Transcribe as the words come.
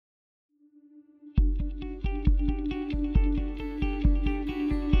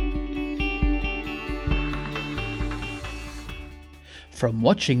From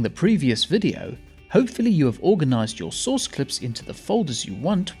watching the previous video, hopefully you have organized your source clips into the folders you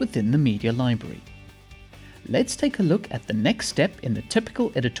want within the media library. Let's take a look at the next step in the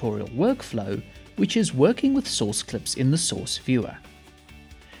typical editorial workflow, which is working with source clips in the source viewer.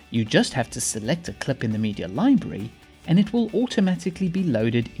 You just have to select a clip in the media library and it will automatically be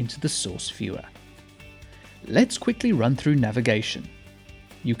loaded into the source viewer. Let's quickly run through navigation.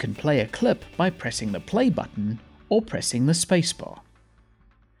 You can play a clip by pressing the play button or pressing the spacebar.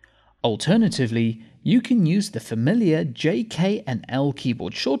 Alternatively, you can use the familiar J, K and L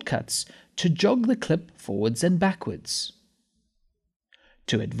keyboard shortcuts to jog the clip forwards and backwards.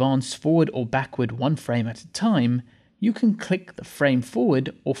 To advance forward or backward one frame at a time, you can click the frame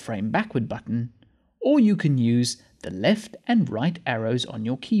forward or frame backward button, or you can use the left and right arrows on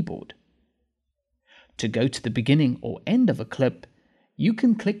your keyboard. To go to the beginning or end of a clip, you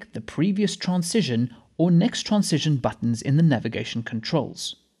can click the previous transition or next transition buttons in the navigation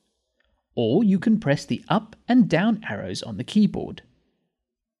controls. Or you can press the up and down arrows on the keyboard.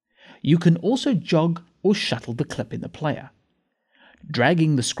 You can also jog or shuttle the clip in the player.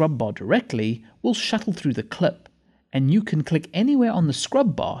 Dragging the scrub bar directly will shuttle through the clip, and you can click anywhere on the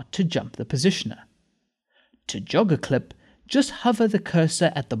scrub bar to jump the positioner. To jog a clip, just hover the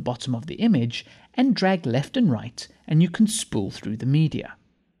cursor at the bottom of the image and drag left and right, and you can spool through the media.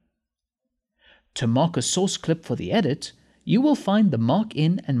 To mark a source clip for the edit, you will find the Mark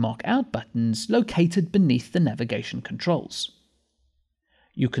In and Mark Out buttons located beneath the navigation controls.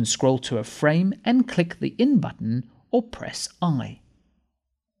 You can scroll to a frame and click the In button or press I.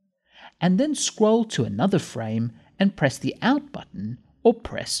 And then scroll to another frame and press the Out button or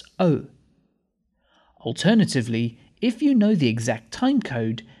press O. Alternatively, if you know the exact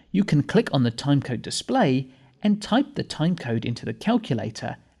timecode, you can click on the timecode display and type the timecode into the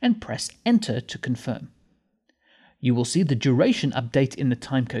calculator and press Enter to confirm. You will see the duration update in the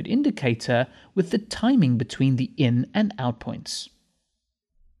timecode indicator with the timing between the in and out points.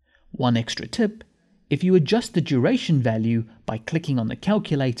 One extra tip: if you adjust the duration value by clicking on the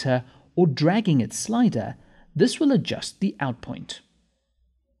calculator or dragging its slider, this will adjust the out point.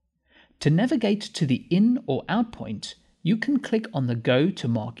 To navigate to the in or out point, you can click on the Go to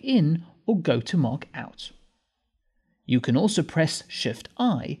Mark In or Go to Mark Out. You can also press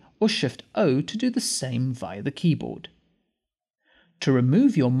Shift-I or Shift-O to do the same via the keyboard. To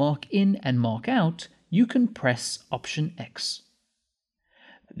remove your Mark In and Mark Out, you can press Option X.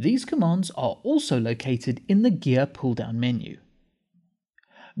 These commands are also located in the Gear pull-down menu.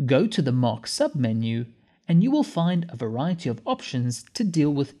 Go to the Mark sub-menu and you will find a variety of options to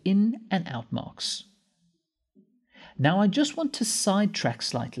deal with in and out marks. Now I just want to sidetrack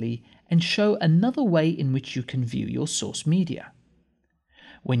slightly and show another way in which you can view your source media.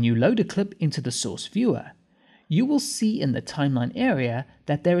 When you load a clip into the source viewer, you will see in the timeline area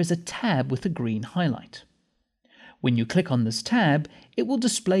that there is a tab with a green highlight. When you click on this tab, it will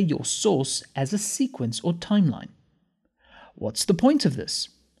display your source as a sequence or timeline. What's the point of this?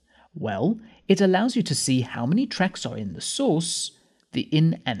 Well, it allows you to see how many tracks are in the source, the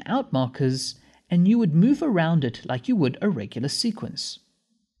in and out markers, and you would move around it like you would a regular sequence.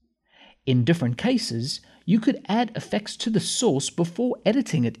 In different cases, you could add effects to the source before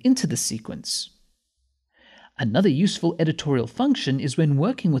editing it into the sequence. Another useful editorial function is when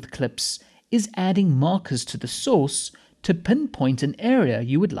working with clips is adding markers to the source to pinpoint an area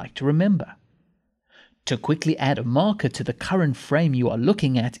you would like to remember. To quickly add a marker to the current frame you are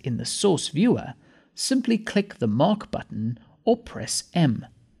looking at in the source viewer, simply click the Mark button or press M.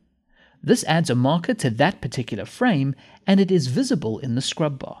 This adds a marker to that particular frame and it is visible in the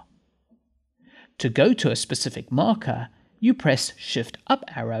scrub bar. To go to a specific marker, you press Shift Up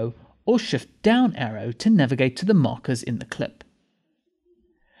arrow or Shift Down arrow to navigate to the markers in the clip.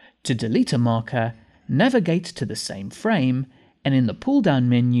 To delete a marker, navigate to the same frame and in the pull-down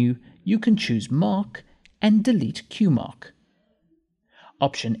menu you can choose Mark and delete QMark.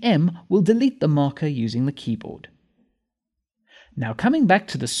 Option M will delete the marker using the keyboard. Now coming back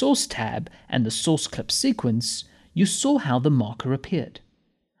to the Source tab and the source clip sequence, you saw how the marker appeared.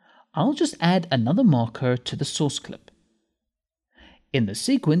 I'll just add another marker to the source clip. In the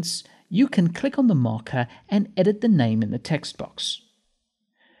sequence, you can click on the marker and edit the name in the text box.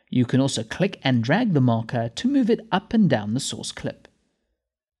 You can also click and drag the marker to move it up and down the source clip.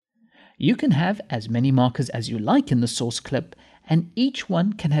 You can have as many markers as you like in the source clip, and each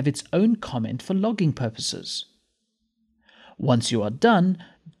one can have its own comment for logging purposes. Once you are done,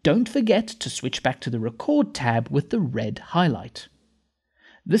 don't forget to switch back to the Record tab with the red highlight.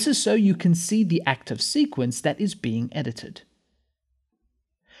 This is so you can see the active sequence that is being edited.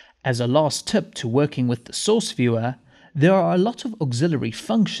 As a last tip to working with the source viewer, There are a lot of auxiliary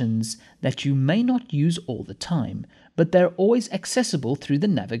functions that you may not use all the time, but they're always accessible through the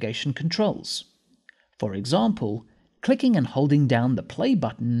navigation controls. For example, clicking and holding down the play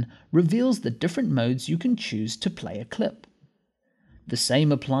button reveals the different modes you can choose to play a clip. The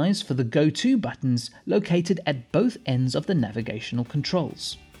same applies for the Go To buttons located at both ends of the navigational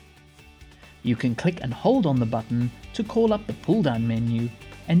controls. You can click and hold on the button to call up the pull-down menu,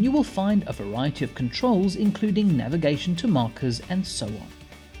 and you will find a variety of controls including navigation to markers and so on.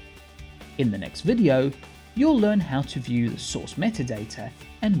 In the next video, you'll learn how to view the source metadata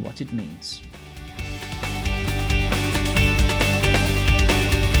and what it means.